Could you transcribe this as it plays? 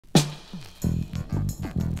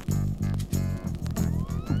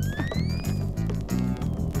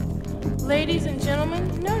Ladies and gentlemen,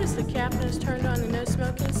 notice the captain has turned on the no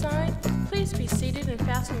smoking sign. Please be seated and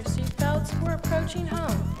fasten your seatbelts. We're approaching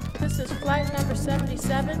home. This is flight number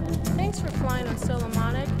 77. Thanks for flying on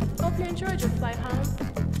Solomonic. Hope you enjoyed your flight home.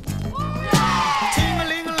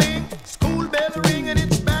 Ting-a-ling-a-ling, school bell ringing,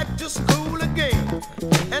 it's back to school again.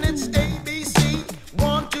 And it's ABC,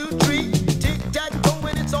 1, 2, 3, tic-tac-toe,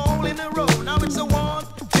 and it's all in a row. Now it's a 1,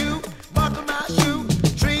 2, buckle my shoe,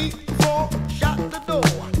 3, 4, shut the door,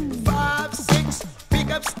 5, 6, pick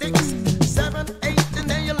up sticks, 7, 8, and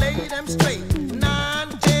then you lay them straight. 9,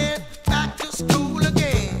 10, back to school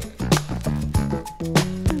again.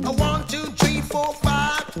 A 1, 2, 3, 4, 5,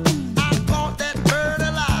 I caught that bird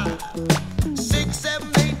alive. 6,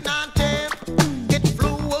 7, 8, 9, 10, it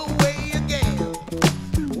flew away again.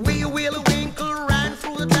 Wheel a winkle ran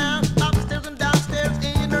through the town, upstairs and downstairs,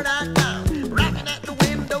 in and out down. Rapping at the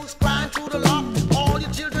windows, crying through the lock. All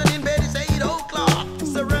your children in bed, it's 8 o'clock.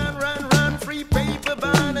 So run, free paper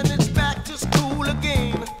burn, and it's back to school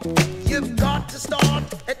again. You've got to start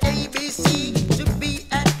at ABC to be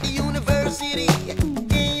at the university.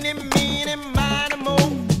 Eeny, meeny, miny, moe.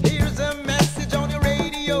 Here's a message on your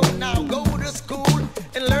radio. Now go to school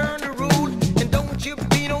and learn the rule, and don't you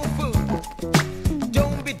be no fool.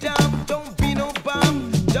 Don't be dumb, don't be no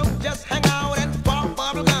bum. Don't just hang out and pop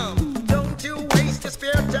bubble gum. Don't you waste your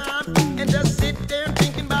spare time and just sit there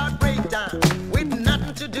thinking about break time, with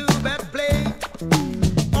nothing to do but play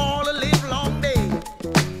all a live long day.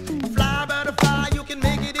 Fly butterfly, you can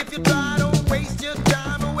make it if you try. Don't waste your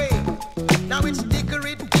time away. Now it's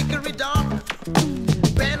dickory dock.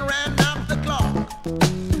 Ben ran up the clock.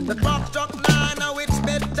 The clock struck 9, now it's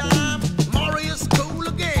bedtime. Tomorrow is school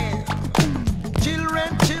again.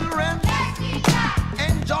 Children,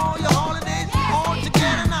 enjoy your holidays all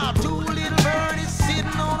together now. 2 little birdies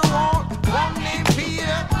sitting on the wall. One named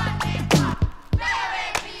Peter.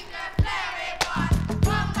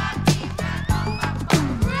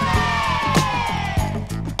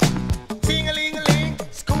 Ting-a-ling-a-ling,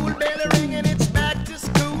 school bell ringing, it's back to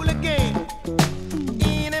school again.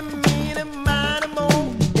 Eeny, meeny, miny,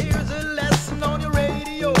 moe. Here's a lesson on your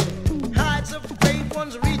radio. Heights of great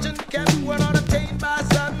ones reaching, kept were not attained by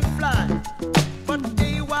sudden flight. But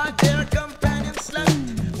they, while their companions slept,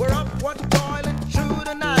 were upward toiling through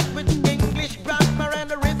the night with English grammar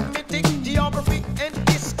and arithmetic, geography and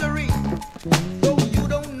history. Though you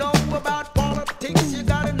don't know about politics, you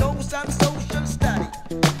gotta know some social study.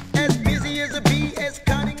 As busy as a bee, as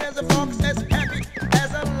cunning as a fox, as happy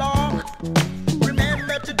as a lark.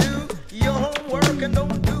 Remember to do your homework and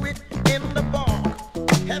don't do it in the park.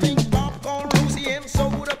 Having popcorn, Lucy, and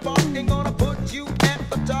soda pop ain't gonna put you at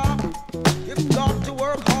the top. You've got to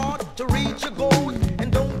work hard to reach your goal,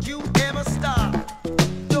 and don't you ever stop.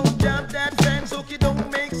 Don't jump that fence, okay, don't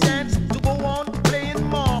make sense to go on playing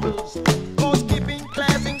marbles. Cause skipping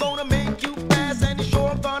class ain't gonna make you pass, and you're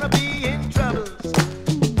sure gonna be in trouble.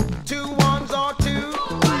 2 1s are 2,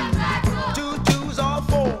 2 2s are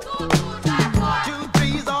 4, 2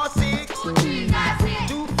 3s are 6,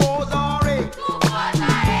 2 4s are 8,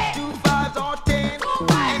 2 5s are 10,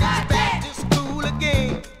 and it's back to school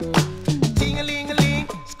again. Ting-a-ling-a-ling,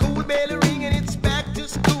 school bell ringing, it's back to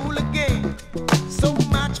school again. So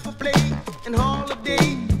much for play and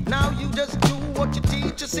holiday. Now you just do what your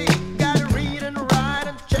teacher say. Gotta read and write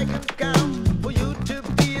and check and count for you to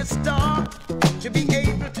be a star. To be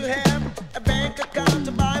able to have a bank account,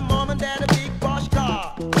 to buy mom and dad a big posh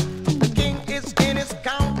car. The king is in his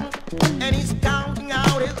counting, and he's counting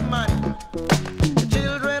out his money. The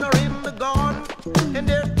children are in the garden, and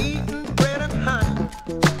they're eating bread and honey.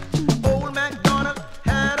 Old MacDonald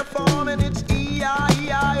had a farm, and it's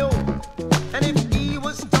E-I-E-I-O. And if he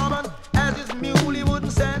was stubborn as his mule, he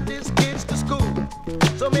wouldn't send his kids to school.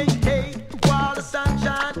 So make hay while the sun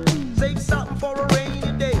shines, save something for a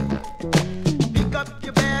rainy day. Pick up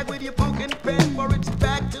your bag with your book and pen, for it's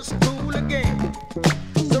back to school again.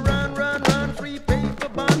 So run, free paper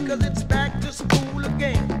bun, cause it's back to school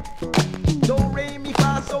again. Do, re, mi,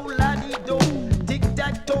 fa, sol, la, di, do,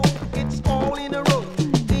 tic-tac-toe, it's all in a row.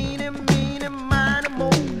 Eeny, meeny, miny,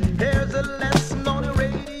 moe. Here's a lesson on the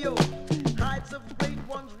radio. Heights of great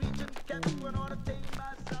ones reaching, kept were not attained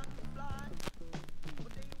by sudden flight.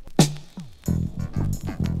 But they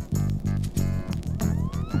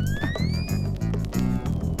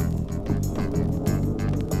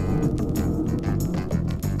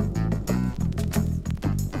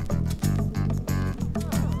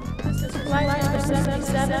This is flight number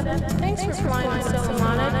 77. Thanks for flying on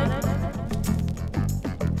Solomonic.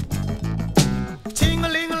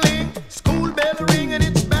 Ting-a-ling-a-ling, school bell ringing,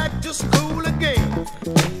 it's back to school again.